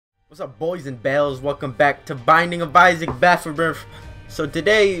What's up, boys and bells? Welcome back to Binding of Isaac Afterbirth. So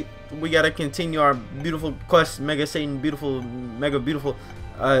today we gotta continue our beautiful quest, Mega Satan, mega beautiful.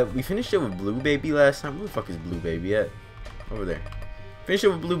 We finished it with Blue Baby last time. Where the fuck is Blue Baby at? Over there. Finished it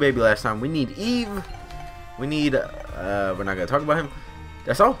with Blue Baby last time. We need Eve. We need we're not gonna talk about him.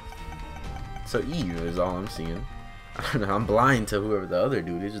 That's all. So Eve is all I'm seeing. I don't know, I'm blind to whoever the other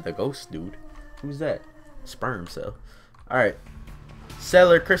dude is, the ghost dude. Who's that? Sperm cell. Alright.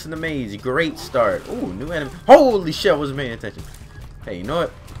 Seller, Curse in the Maze, great start. Ooh, new enemy. Holy shit, I wasn't paying attention. Hey, you know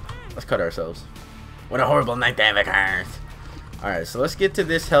what? Let's cut ourselves. What a horrible night that occurs. Alright, so let's get to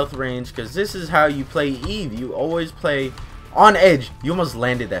this health range, because this is how you play Eve. You always play on edge. You almost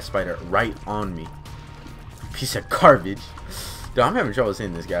landed that spider right on me. Piece of garbage. Dude, I'm having trouble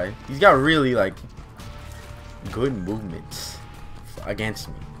seeing this guy. He's got really, like, good movements against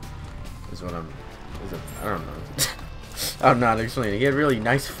me. Is what I don't know. I'm not explaining. He had really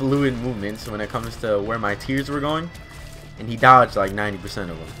nice fluid movements when it comes to where my tears were going, and he dodged like 90%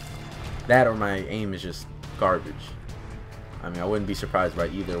 of them. That or my aim is just garbage. I mean, I wouldn't be surprised by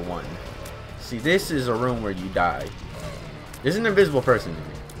either one. See, this is a room where you die. There's an invisible person in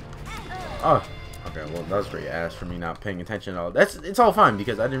me. Oh, okay. Well, that was pretty ass for me not paying attention at all. It's all fine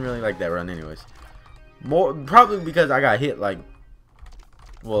because I didn't really like that run anyways. Probably because I got hit like.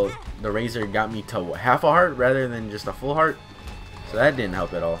 Well, the razor got me to half a heart rather than just a full heart. So that didn't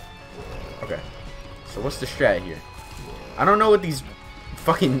help at all. Okay. So what's the strat here? I don't know what these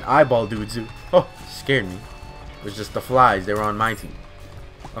fucking eyeball dudes do. Oh, scared me. It was just the flies. They were on my team.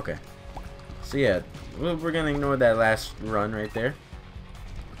 Okay. So yeah, we're gonna ignore that last run right there.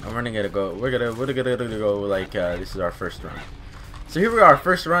 And we're gonna go. We're gonna go like this is our first run. So here we are. Our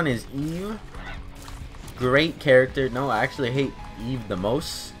first run is Eve. Great character. No, I actually hate Eve the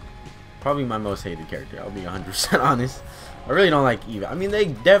most. Probably my most hated character. I'll be 100% honest. I really don't like Eve. I mean, they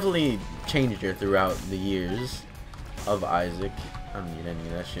definitely changed her throughout the years of Isaac. I don't need any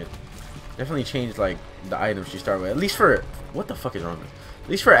of that shit. Definitely changed like the items she started with. At least for what the fuck is wrong with me? At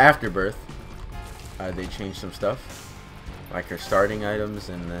least for Afterbirth, they changed some stuff, like her starting items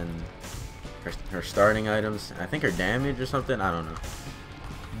and then her starting items. I think her damage or something. I don't know.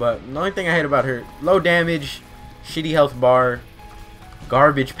 But the only thing I hate about her, low damage, shitty health bar,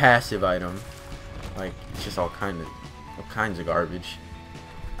 garbage passive item. Like, it's just all kinds of garbage.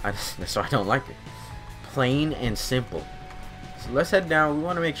 That's why I don't like it. Plain and simple. So let's head down. We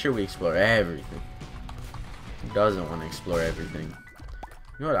want to make sure we explore everything. Who doesn't want to explore everything?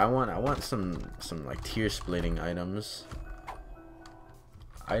 You know what I want? I want some like tear splitting items.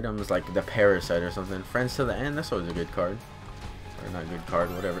 Items like the Parasite or something. Friends to the End. That's always a good card. Or not a good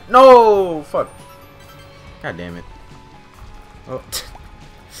card, whatever. No! Fuck. God damn it. Oh.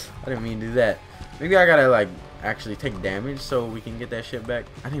 I didn't mean to do that. Maybe I gotta, like, actually take damage so we can get that shit back.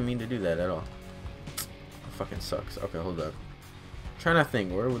 I didn't mean to do that at all. It fucking sucks. Okay, hold up. I'm trying to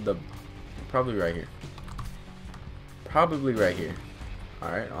think. Where would the... Probably right here. Probably right here.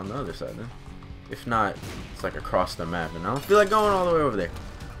 Alright, on the other side then. If not, it's like across the map. And I don't feel like going all the way over there.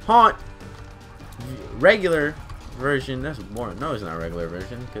 Haunt! Regular... version. That's more. No, it's not a regular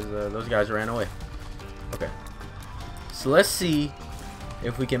version because those guys ran away. Okay, so let's see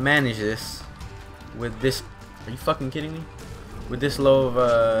if we can manage this with this. Are you fucking kidding me? With this low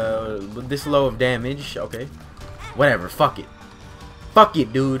of damage. Okay, whatever. Fuck it. Fuck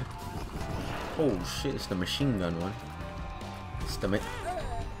it, dude. Oh shit! It's the machine gun one. It's the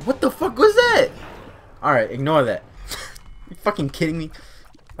What the fuck was that? All right, ignore that. You fucking kidding me?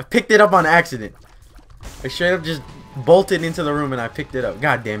 I picked it up on accident. I straight up just bolted into the room and I picked it up.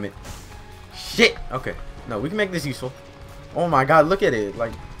 God damn it. Shit. Okay. No, we can make this useful. Oh my god, look at it.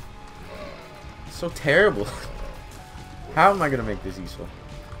 Like, it's so terrible. How am I going to make this useful?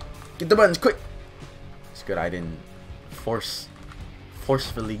 Get the buttons quick. It's good I didn't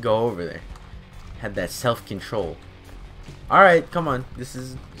forcefully go over there. Had that self-control. Alright, come on.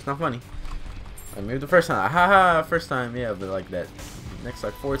 It's not funny. Maybe the first time. Haha, first time. Yeah, but like that. Next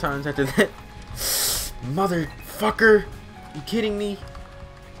like 4 times after that. Motherfucker! You kidding me?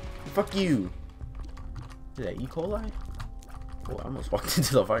 Fuck you! Is that E. coli? Oh, I almost walked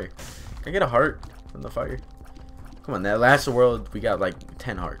into the fire. Can I get a heart from the fire? Come on, that last world we got like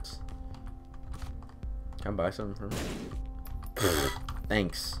 10 hearts. Can I buy something from me?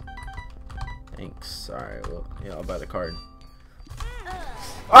 Thanks. Thanks. Alright, well, yeah, I'll buy the card.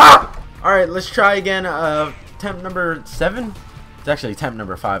 Ah! Alright, let's try again. Attempt number 7? It's actually attempt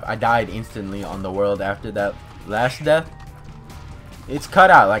number 5. I died instantly on the world after that last death. It's cut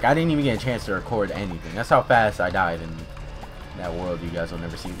out. Like, I didn't even get a chance to record anything. That's how fast I died in that world you guys will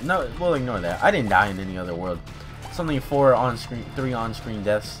never see. No, we'll ignore that. I didn't die in any other world. It's only 3 on-screen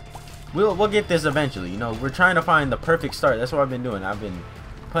deaths. We'll get this eventually. You know, we're trying to find the perfect start. That's what I've been doing. I've been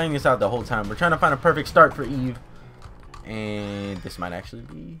playing this out the whole time. We're trying to find a perfect start for Eve, and this might actually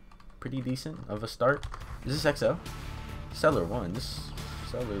be pretty decent of a start. Is this XL? Cellar 1. This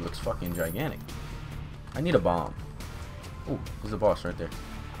cellar looks fucking gigantic. I need a bomb. Oh, there's a boss right there.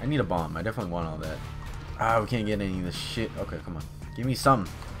 I need a bomb. I definitely want all that. Ah, we can't get any of this shit. Okay, come on. Give me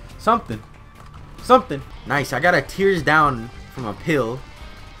something. Something. Something. Nice. I got a tears down from a pill.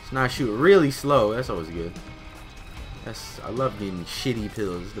 So now I shoot really slow. That's always good. I love getting shitty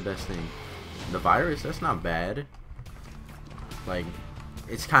pills. It's the best thing. The virus, that's not bad. Like,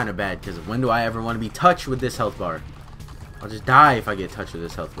 it's kind of bad because when do I ever want to be touched with this health bar? I'll just die if I get touched with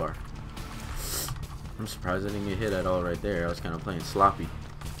this health bar. I'm surprised I didn't get hit at all right there. I was kind of playing sloppy.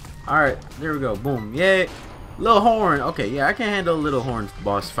 Alright, there we go. Boom. Yay. Little Horn. Okay, yeah, I can't handle Little Horn's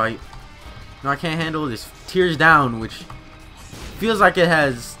boss fight. No, I can't handle this Tears Down, which feels like it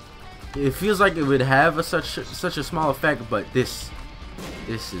has... It feels like it would have such a small effect, but this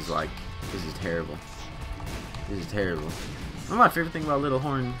is like... This is terrible. This is terrible. One of my favorite thing about Little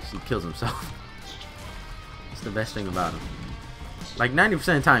Horn is he kills himself. It's the best thing about him. Like 90% of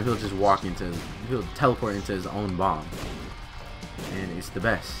the time, he'll teleport into his own bomb, and it's the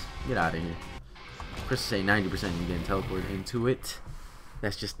best. Get out of here. Chris say 90% you didn't teleport into it.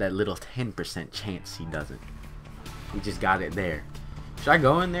 That's just that little 10% chance he doesn't. We just got it there. Should I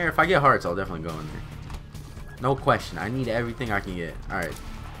go in there? If I get hearts, I'll definitely go in there. No question. I need everything I can get. Alright.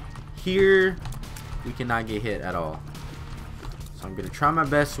 Here, we cannot get hit at all. So I'm going to try my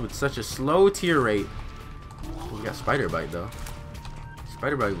best with such a slow tier rate. We got Spider Bite, though.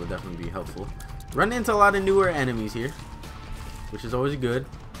 Spider Bite will definitely be helpful. Run into a lot of newer enemies here, which is always good.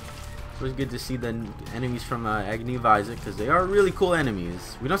 It's always good to see the enemies from Agony of Isaac, because they are really cool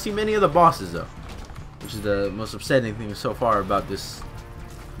enemies. We don't see many of the bosses, though, which is the most upsetting thing so far about this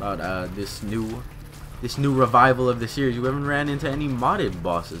new revival of the series. We haven't ran into any modded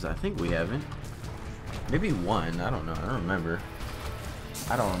bosses. I think we haven't. Maybe one. I don't know. I don't remember.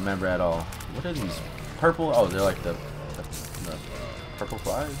 I don't remember at all. What are these purple? Oh, they're like the purple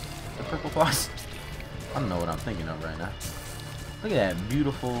flies. The purple flies. I don't know what I'm thinking of right now. Look at that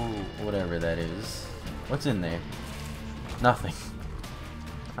beautiful whatever that is. What's in there? Nothing.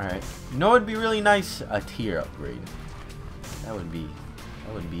 All right. You know, it'd be really nice, a tier upgrade. That would be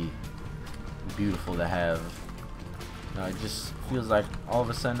beautiful to have. No, it just feels like all of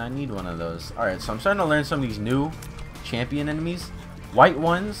a sudden I need one of those. All right, so I'm starting to learn some of these new champion enemies. White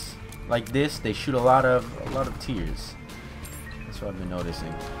ones like this, they shoot a lot of tears. That's what I've been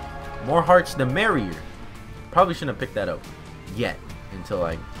noticing. More hearts, the merrier. Probably shouldn't have picked that up yet until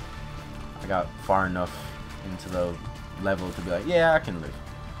like I got far enough into the level to be like, yeah, I can live.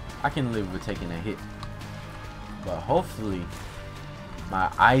 I can live with taking a hit. But hopefully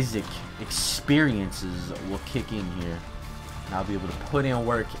my Isaac experiences will kick in here, and I'll be able to put in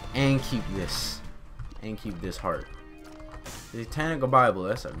work and keep this heart. The Satanic Bible,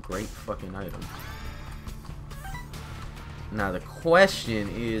 that's a great fucking item. Now the question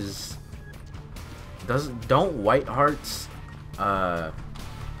is, don't white hearts,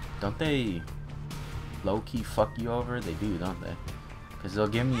 don't they low-key fuck you over? They do, don't they? Because they'll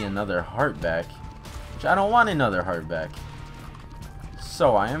give me another heart back, which I don't want another heart back.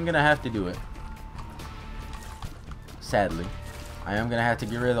 So I am gonna have to do it. Sadly, I am gonna have to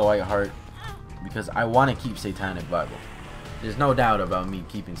get rid of the white heart because I want to keep Satanic Bible. There's no doubt about me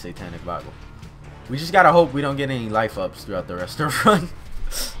keeping Satanic Bible. We just gotta hope we don't get any life ups throughout the rest of the run.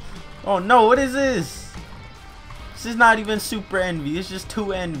 Oh no, what is this? This is not even super envy. It's just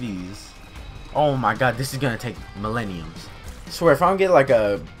 2 envies. Oh my god, this is gonna take millenniums. I swear, if I don't get like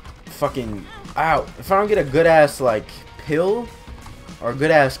a fucking if I don't get a good ass like pill or a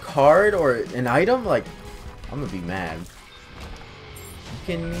good ass card or an item, like I'm gonna be mad. You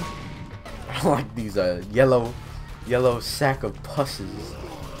kidding me? I don't like these yellow sack of pusses.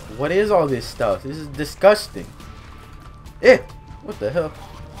 What is all this stuff? This is disgusting. Eh, what the hell?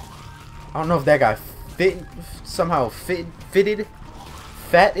 I don't know if that guy somehow fitted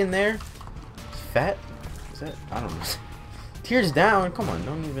fat in there. Fat? Is that? I don't know. Tears down. Come on,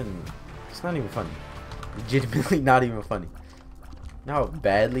 don't even. It's not even funny. Legitimately not even funny. You know how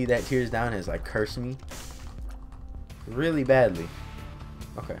badly that Tears Down has like cursed me? Really badly.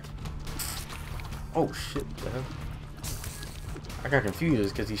 Okay. Oh shit, what the hell? I got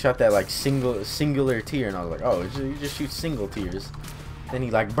confused because he shot that like singular tear, and I was like, oh, you just shoot single tears. Then he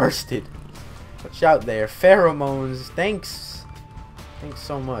like bursted. Watch out there, pheromones. Thanks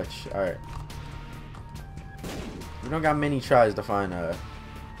so much. All right, we don't got many tries to find the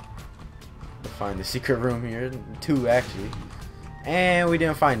secret room here. 2 actually. And we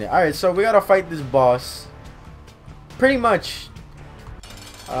didn't find it. Alright, so we gotta fight this boss. Pretty much,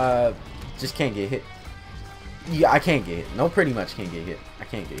 just can't get hit. Yeah, I can't get hit. No, pretty much can't get hit. I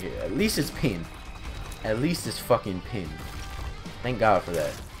can't get hit. At least it's pinned. At least it's fucking pinned. Thank God for that.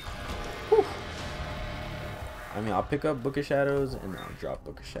 Whew. I mean, I'll pick up Book of Shadows and I'll drop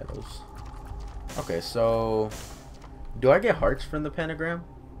Book of Shadows. Okay, so do I get hearts from the pentagram?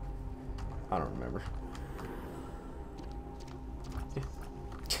 I don't remember.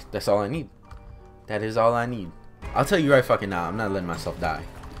 That's all I need. That is all I need. I'll tell you right fucking now, I'm not letting myself die.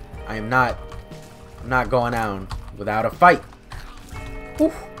 I'm not going out without a fight.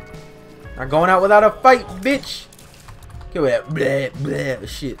 Whew. Not going out without a fight, bitch. Get with that blah, blah,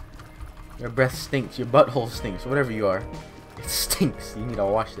 shit. Your breath stinks, your butthole stinks, whatever you are. It stinks. You need to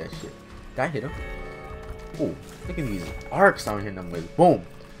wash that shit. Did I hit him? Ooh, look at these arcs I'm hitting them with. Boom.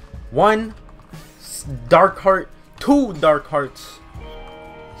 1 dark heart, 2 dark hearts.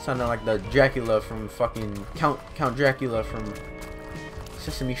 Sounding like the Dracula from fucking Count Dracula from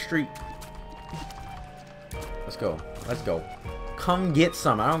Sesame Street. Let's go. Let's go. Come get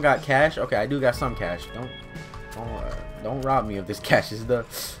some. I don't got cash. Okay, I do got some cash. Don't rob me of this cash. This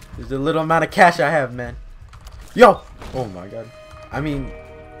is the little amount of cash I have, man. Yo. Oh my god. I mean,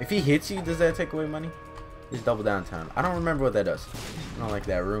 if he hits you, does that take away money? Just double downtown. I don't remember what that does. I don't like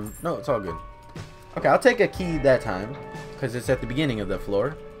that room. No, it's all good. Okay, I'll take a key that time because it's at the beginning of the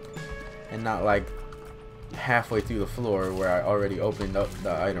floor and not like halfway through the floor where I already opened up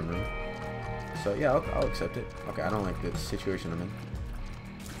the item room. So yeah, I'll accept it. Okay, I don't like the situation I'm in.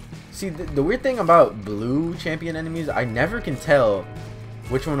 See, the weird thing about blue champion enemies, I never can tell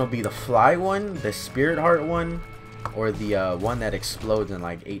which one will be the fly one, the spirit heart one, or the one that explodes in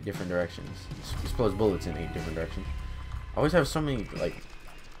like 8 different directions. Explodes bullets in 8 different directions. I always have so many, like,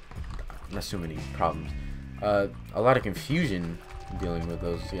 not so many problems. A lot of confusion dealing with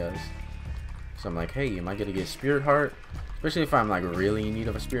those guys. So I'm like, hey, am I gonna get spirit heart? Especially if I'm like really in need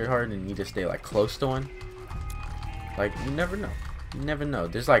of a spirit heart and need to stay like close to one. Like, you never know. You never know.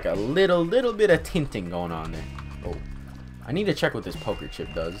 There's like a little bit of tinting going on there. Oh, I need to check what this poker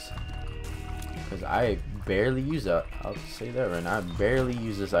chip does, because I barely use that. I'll say that right now. I barely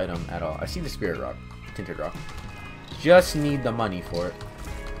use this item at all. I see the spirit rock, tinted rock. Just need the money for it.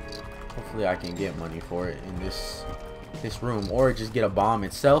 Hopefully I can get money for it in this room, or just get a bomb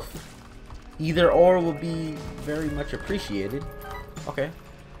itself. Either or will be very much appreciated. Okay.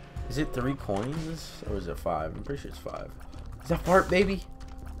 Is it 3 coins or is it 5? I'm pretty sure it's 5. Is that Fart Baby?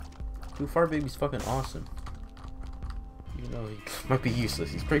 Dude, Fart Baby's fucking awesome. Even though he might be useless,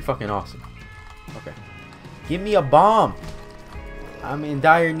 he's pretty fucking awesome. Okay. Give me a bomb! I'm in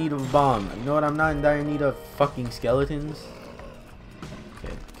dire need of a bomb. You know what? I'm not in dire need of fucking skeletons.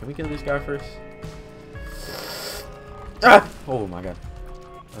 Okay, can we kill this guy first? Ah! Oh my god.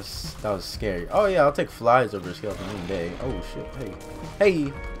 That was scary. Oh yeah, I'll take flies over a skeleton any day. Oh shit. Hey.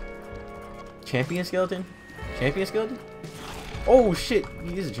 Hey! Champion skeleton? Champion skeleton? Oh shit,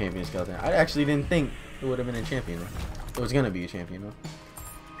 he is a champion skeleton. I actually didn't think it would have been a champion. It was gonna be a champion though.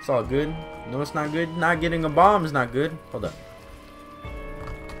 It's all good. No, it's not good. Not getting a bomb is not good. Hold up.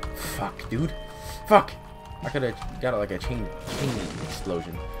 Fuck, dude. Fuck. I could have got like a chain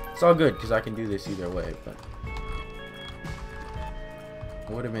explosion. It's all good because I can do this either way, but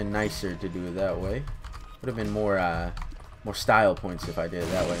it would have been nicer to do it that way. Would have been more style points if I did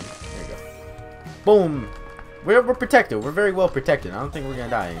it that way. There you go. Boom. We're protected. We're very well protected. I don't think we're gonna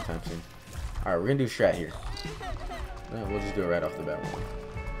die anytime soon. All right, we're gonna do strat here. We'll just do it right off the bat.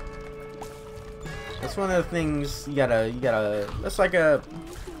 That's one of the things you gotta. That's like a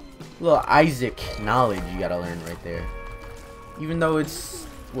little Isaac knowledge you gotta learn right there. Even though it's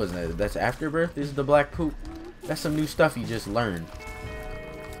wasn't it? That's Afterbirth. This is the black poop. That's some new stuff you just learned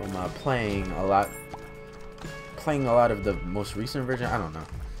from playing a lot of the most recent version. I don't know.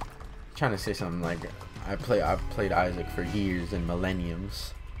 I'm trying to say something like I've played Isaac for years and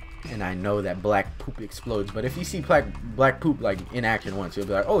millenniums, and I know that black poop explodes. But if you see black poop like in action once, you'll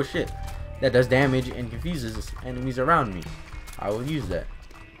be like, oh shit, that does damage and confuses enemies around me. I will use that.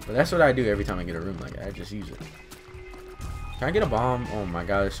 But that's what I do every time I get a room like that. I just use it. Can I get a bomb? Oh my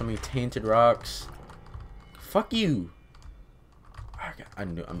god, there's so many tainted rocks. Fuck you.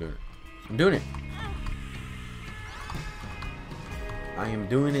 I'm doing it. I'm doing it. I am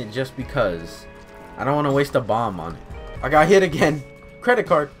doing it just because I don't want to waste a bomb on it. I got hit again. Credit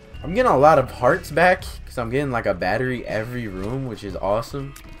card. I'm getting a lot of hearts back because I'm getting like a battery every room, which is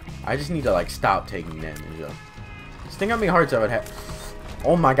awesome. I just need to like stop taking damage though. Just think how many hearts I would have.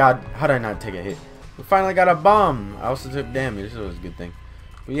 Oh my god, how did I not take a hit? We finally got a bomb. I also took damage, so it was a good thing.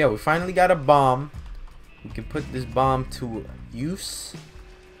 But yeah, we finally got a bomb. We can put this bomb to use.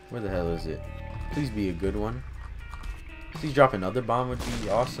 Where the hell is it? Please be a good one. Please drop another bomb would be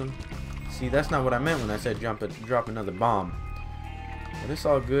awesome. See, that's not what I meant when I said drop another bomb. But it's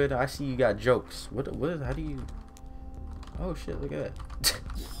all good. I see you got jokes. How do you... Oh shit, look at that.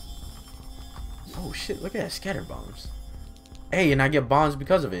 Oh shit, look at that, scatter bombs. Hey, and I get bombs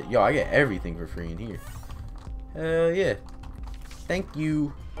because of it. Yo, I get everything for free in here. Hell yeah. Thank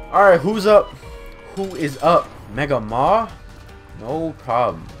you. Alright, who's up? Who is up? Mega Ma? No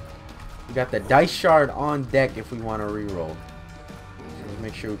problem. We got the dice shard on deck if we want to reroll. Let's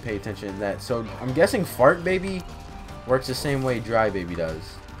make sure we pay attention to that. So I'm guessing Fart Baby works the same way Dry Baby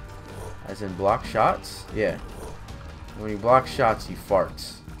does. As in block shots? Yeah. When he blocks shots, he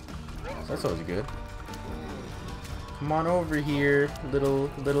farts. So that's always good. Come on over here, little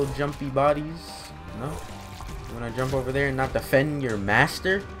jumpy bodies. No? You wanna jump over there and not defend your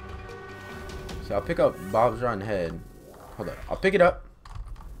master? So I'll pick up Bob's Rotten Head. Hold up. I'll pick it up.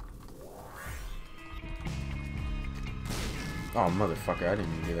 Oh, motherfucker. I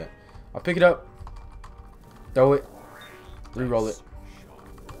didn't even do that. I'll pick it up. Throw it. Reroll it.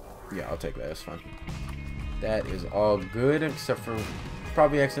 Yeah, I'll take that. That's fine. That is all good. Except for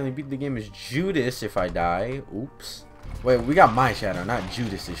probably accidentally beat the game as Judas if I die. Oops. Wait, we got my shadow, not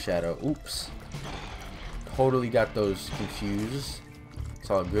Judas's shadow. Oops. Totally got those confused. It's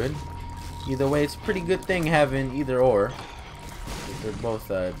all good. Either way, it's a pretty good thing having either or. They're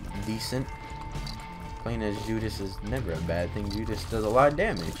both decent. Playing as Judas is never a bad thing. Judas does a lot of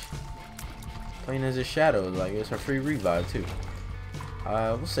damage. Playing as a shadow, like, it's a free revive too.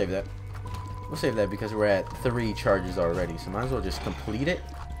 We'll save that. We'll save that because we're at 3 charges already, so might as well just complete it.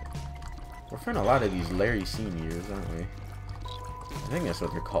 We're fighting a lot of these Larry Seniors, aren't we? I think that's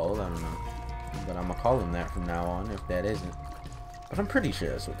what they're called. I don't know, but I'm gonna call them that from now on if that isn't. But I'm pretty sure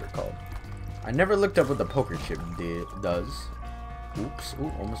that's what they're called. I never looked up what the poker chip does. Oops.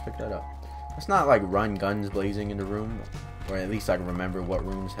 Ooh, almost picked that up. It's not like run guns blazing in the room, or at least I can remember what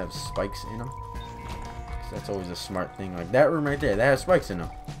rooms have spikes in them. That's always a smart thing. Like that room right there, that has spikes in them.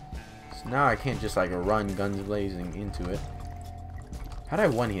 So now I can't just like run guns blazing into it. How'd I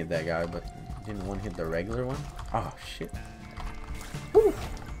one-hit that guy, but didn't one-hit the regular one? Oh shit. Woo!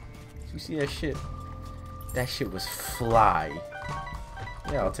 Did you see that shit? That shit was fly.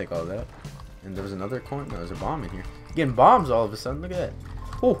 Yeah, I'll take all that. And there was another coin. No, there's a bomb in here. Getting bombs all of a sudden. Look at that.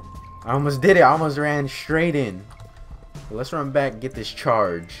 Oh, I almost did it. I almost ran straight in. But let's run back and get this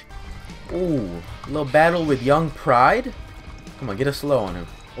charge. Ooh, a little battle with Young Pride. Come on, get a slow on him.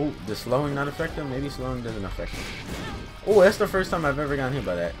 Oh, does slowing not affect him? Maybe slowing doesn't affect him. Oh, that's the first time I've ever gotten hit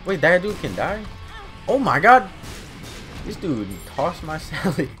by that. Wait, that dude can die? Oh my god. This dude tossed my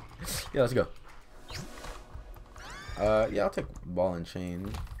salad. Yeah, let's go. Yeah, I'll take ball and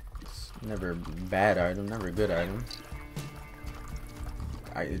chain. It's never a bad item, never a good item.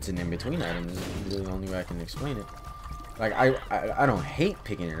 It's an in-between item. This is really the only way I can explain it. Like, I don't hate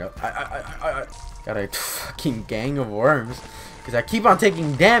picking it up. I got a fucking gang of worms. Because I keep on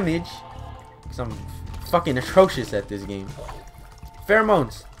taking damage. Because I'm fucking atrocious at this game.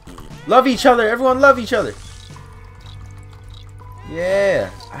 Pheromones. Love each other. Everyone love each other. Yeah.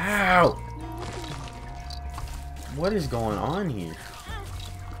 Ow. What is going on here?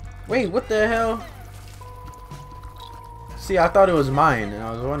 Wait, what the hell? See, I thought it was mine, and I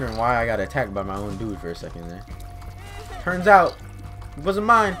was wondering why I got attacked by my own dude for a second there. Turns out, it wasn't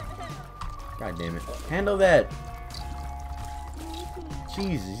mine. God damn it. Handle that.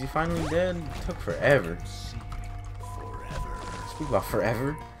 Jesus, he finally dead? It took forever. Speak about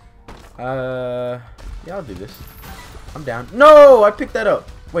forever. Yeah, I'll do this. I'm down. No, I picked that up.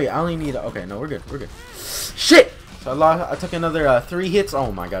 Wait, I only need. Okay, no, we're good. We're good. Shit. So I took another 3 hits.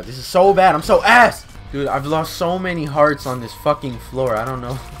 Oh my god, this is so bad. I'm so ass. Dude, I've lost so many hearts on this fucking floor. I don't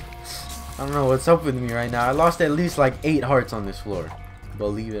know. I don't know what's up with me right now. I lost at least like 8 hearts on this floor.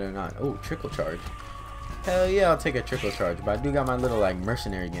 Believe it or not. Oh, trickle charge. Hell yeah, I'll take a trickle charge. But I do got my little like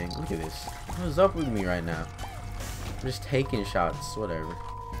mercenary gang. Look at this. What's up with me right now? I'm just taking shots. Whatever.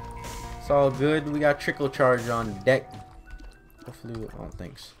 It's all good. We got trickle charge on deck. Hopefully. Oh,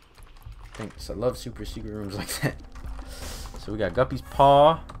 thanks. Thanks. I love super secret rooms like that. So we got Guppy's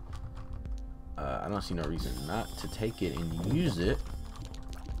Paw. I don't see no reason not to take it and use it.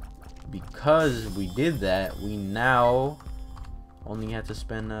 Because we did that, we now only have to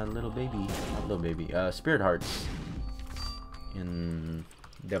spend spirit hearts in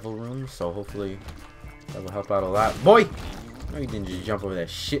devil rooms. So hopefully that will help out a lot. Boy! No, you didn't just jump over that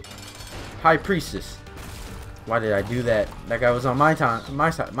shit. High Priestess. Why did I do that? That guy was on my time. My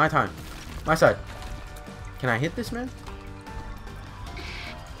side. My time. My side. Can I hit this man?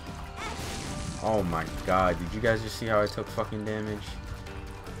 Oh my god, did you guys just see how I took fucking damage?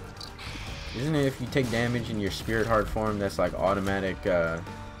 Isn't it if you take damage in your spirit heart form, that's like automatic,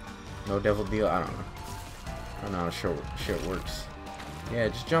 no devil deal? I don't know. I don't know how shit works. Yeah,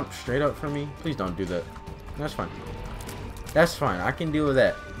 just jump straight up for me. Please don't do that. That's fine. That's fine. I can deal with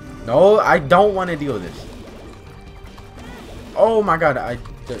that. No, I don't want to deal with this. Oh my god, I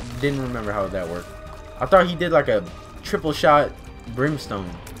didn't remember how that worked. I thought he did like a triple shot brimstone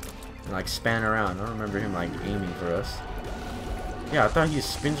and like span around. I don't remember him like aiming for us. Yeah, I thought he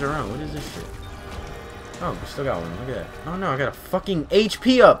just spins around. What is this shit? Oh, we still got one. Look at that. Oh no, I got a fucking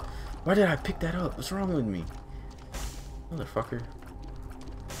HP up. Why did I pick that up? What's wrong with me? Motherfucker.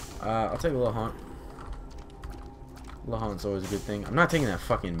 I'll take a little haunt. A little haunt's always a good thing. I'm not taking that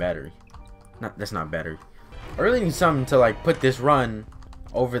fucking battery. That's not battery. I really need something to like put this run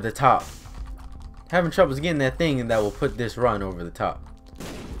over the top. Having troubles getting that thing that will put this run over the top.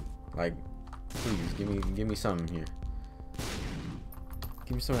 Like, please give me something here.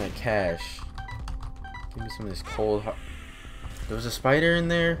 Give me some of that cash. Give me some of this cold. There was a spider in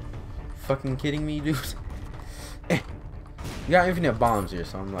there. Fucking kidding me, dude. You got infinite bombs here,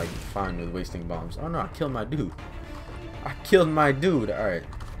 so I'm like fine with wasting bombs. Oh no, I killed my dude. I killed my dude. Alright.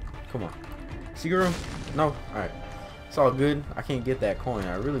 Come on. Secret room? No? Alright. It's all good. I can't get that coin.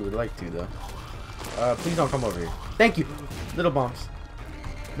 I really would like to though. Please don't come over here. Thank you. Little bombs.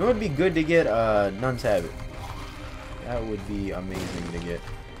 You know what would be good to get? Nun's Habit. That would be amazing to get,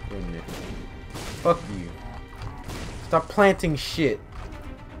 wouldn't it? Fuck you. Stop planting shit.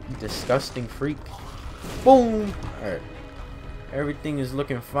 You disgusting freak. Boom! Alright. Everything is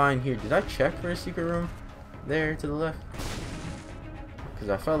looking fine here. Did I check for a secret room? There to the left? Because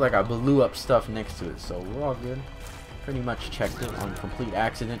I felt like I blew up stuff next to it. So we're all good. Pretty much checked it on complete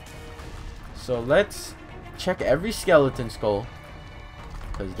accident. So let's check every skeleton skull.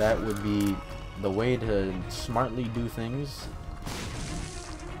 Because that would be the way to smartly do things.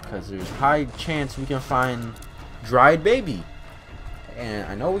 Because there's high chance we can find dried baby. And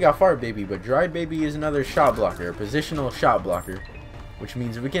I know we got fart baby, but dried baby is another shot blocker, a positional shot blocker, which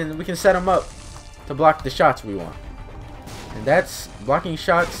means we can set them up to block the shots we want. And that's blocking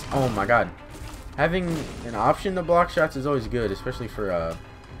shots. Oh my god, having an option to block shots is always good, especially for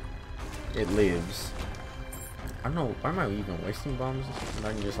it lives. I don't know, why am I even wasting bombs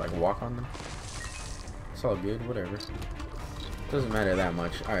when I can just like walk on them? It's all good, whatever. Doesn't matter that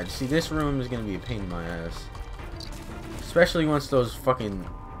much. Alright, see, this room is gonna be a pain in my ass. Especially once those fucking...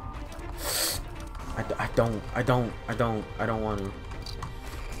 I don't want to.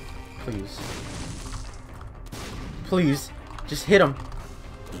 Please. Please. Just hit him.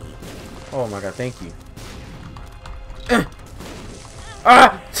 Oh my god, thank you.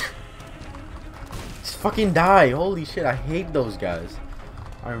 Ah! Just fucking die. Holy shit, I hate those guys.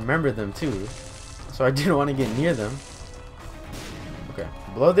 I remember them too. So I didn't want to get near them. Okay,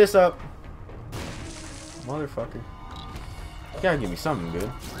 blow this up. Motherfucker. You gotta give me something good.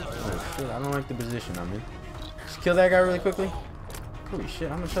 Oh shit, I don't like the position I'm in. Just kill that guy really quickly. Holy shit,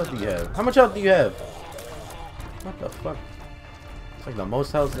 how much health do you have? How much health do you have? What the fuck? It's like the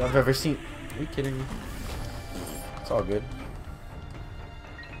most health I've ever seen. Are you kidding me? It's all good.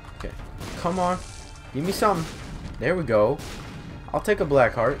 Okay, come on. Give me something. There we go. I'll take a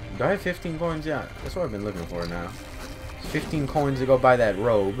black heart. Do I have 15 coins? Yeah, that's what I've been looking for now. 15 coins to go buy that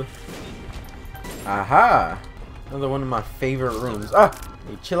robe. Aha! Another one of my favorite rooms. Ah!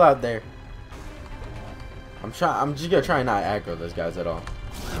 Hey, chill out there. I'm just gonna try and not aggro those guys at all.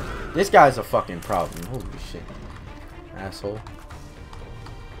 This guy's a fucking problem. Holy shit. Asshole.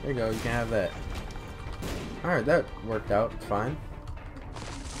 There you go, you can have that. Alright, that worked out fine.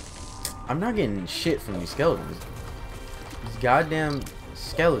 I'm not getting shit from these skeletons. These goddamn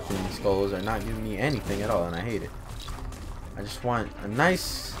skeleton skulls are not giving me anything at all, and I hate it. I just want a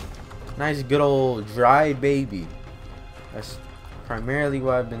nice good old dry baby. That's primarily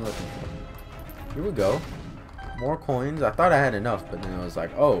what I've been looking for. Here we go. More coins. I thought I had enough, but then it was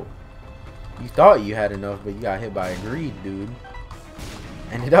like, oh, you thought you had enough, but you got hit by a greed, dude.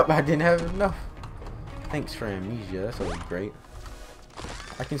 Ended up I didn't have enough. Thanks for amnesia. That's always great.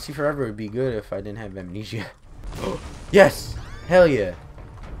 I can see forever would be good if I didn't have amnesia. Yes! Hell yeah!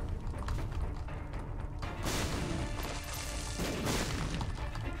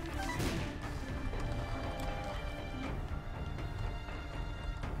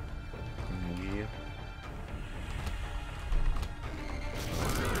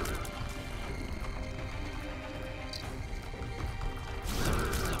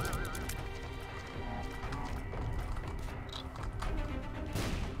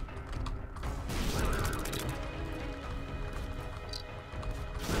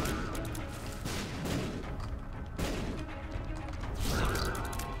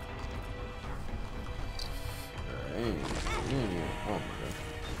 Oh my god.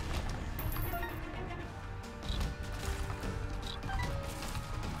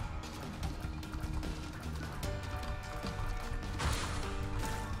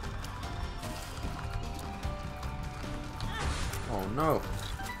 Oh no.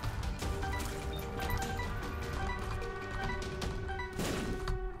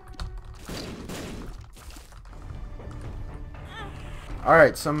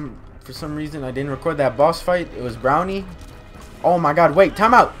 Alright, for some reason I didn't record that boss fight. It was Brownie. Oh my god, wait,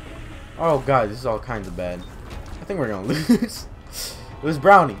 time out! Oh god, this is all kinds of bad. I think we're gonna lose. It was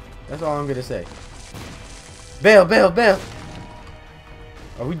Brownie. That's all I'm gonna say. Bail, bail, bail!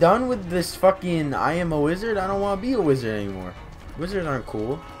 Are we done with this fucking I am a wizard? I don't want to be a wizard anymore. Wizards aren't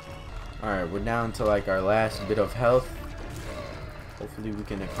cool. Alright, we're down to like our last bit of health. Hopefully we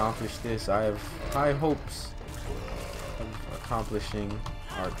can accomplish this. I have high hopes of accomplishing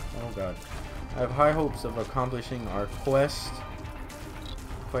our... Oh god. I have high hopes of accomplishing our quest.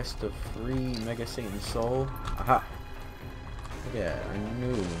 Quest to free Mega Satan Soul. Aha! Yeah, I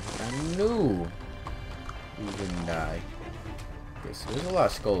knew we wouldn't die. Okay, so there's a lot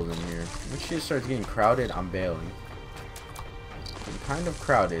of skulls in here. When shit starts getting crowded, I'm bailing. I'm kind of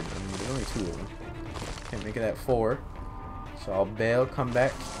crowded. I mean, there's only 2 of them. Can't make it at 4. So I'll bail, come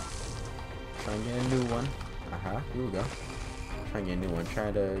back. Try and get a new one. Aha, here we go. Try and get a new one.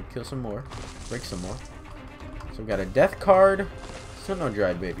 Try to kill some more. Break some more. So we got a death card. Still no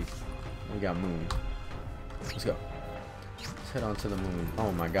dried baby. We got moon. Let's go. Let's head on to the moon.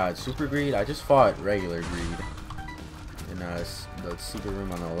 Oh my god, super greed. I just fought regular greed in the secret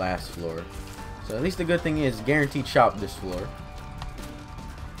room on the last floor. So at least the good thing is guaranteed shop this floor.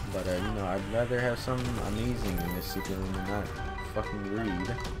 But you know, I'd rather have some amazing in this secret room than not fucking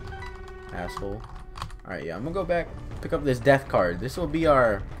greed. Asshole. Alright, yeah, I'm gonna go back, pick up this death card. This will be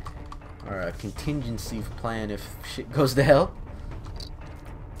our contingency plan if shit goes to hell.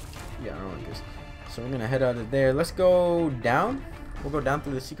 Yeah, I don't like this. So we're gonna head out of there. Let's go down. We'll go down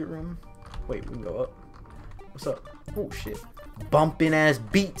through the secret room. Wait, we can go up. What's up? Oh shit. Bumping ass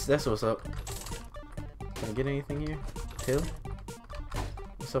beats. That's what's up. Can I get anything here? Pill?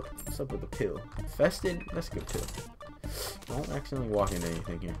 What's up? What's up with the pill? Infested? That's a good pill. Don't accidentally walk into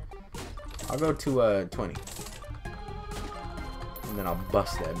anything here. I'll go to 20. And then I'll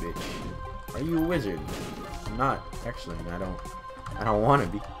bust that bitch. Are you a wizard? I'm not. Actually, I don't want to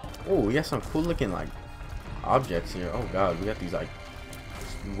be. Oh, we got some cool looking like objects here. Oh god, we got these like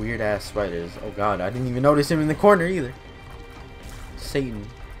weird ass spiders. Oh god, I didn't even notice him in the corner either. Satan.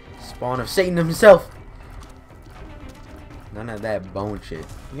 Spawn of Satan himself. None of that bone shit.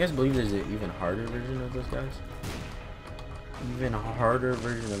 You guys believe there's an even harder version of those guys? Even harder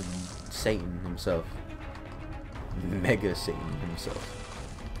version of Satan himself. Mega Satan himself.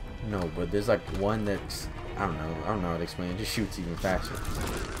 No, but there's like one that's I don't know how to explain it. Just shoots even faster.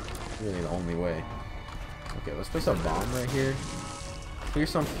 Really the only way. Okay, let's place a bomb right here. Clear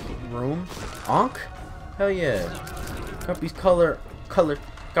some room. Onk? Hell yeah. Guppy's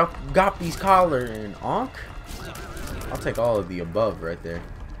Guppy's collar and Onk? I'll take all of the above right there.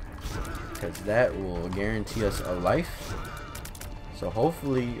 Because that will guarantee us a life. So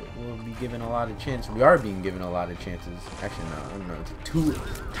hopefully we'll be given a lot of chances. We are being given a lot of chances. Actually no, I don't know.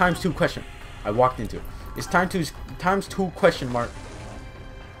 It's times 2 question. I walked into it. It's times 2 question mark.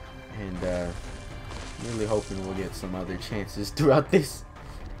 And really hoping we'll get some other chances throughout this.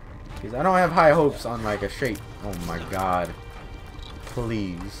 Because I don't have high hopes on like a straight. Oh my god.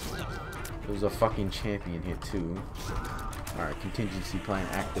 Please. There's a fucking champion here too. Alright, contingency plan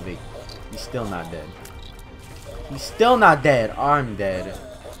activate. He's still not dead. He's still not dead. I'm dead.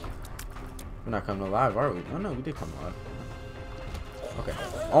 We're not coming alive, are we? Oh no, we did come alive. Okay.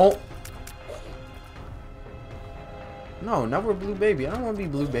 Oh! No, now we're blue baby. I don't want to be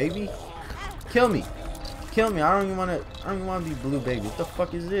blue baby. Kill me. Kill me. I don't even want to be blue baby. What the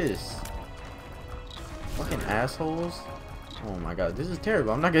fuck is this? Fucking assholes. Oh my god, this is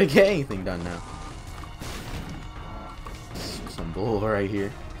terrible. I'm not gonna get anything done now. Some bull right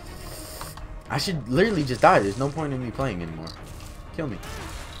here. I should literally just die. There's no point in me playing anymore. Kill me.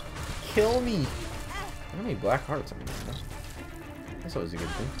 Kill me. How many black hearts? I mean, that's always a good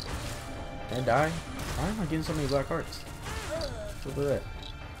thing. Can I die? Why am I getting so many black hearts? What's up with that?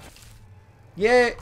 Yeah.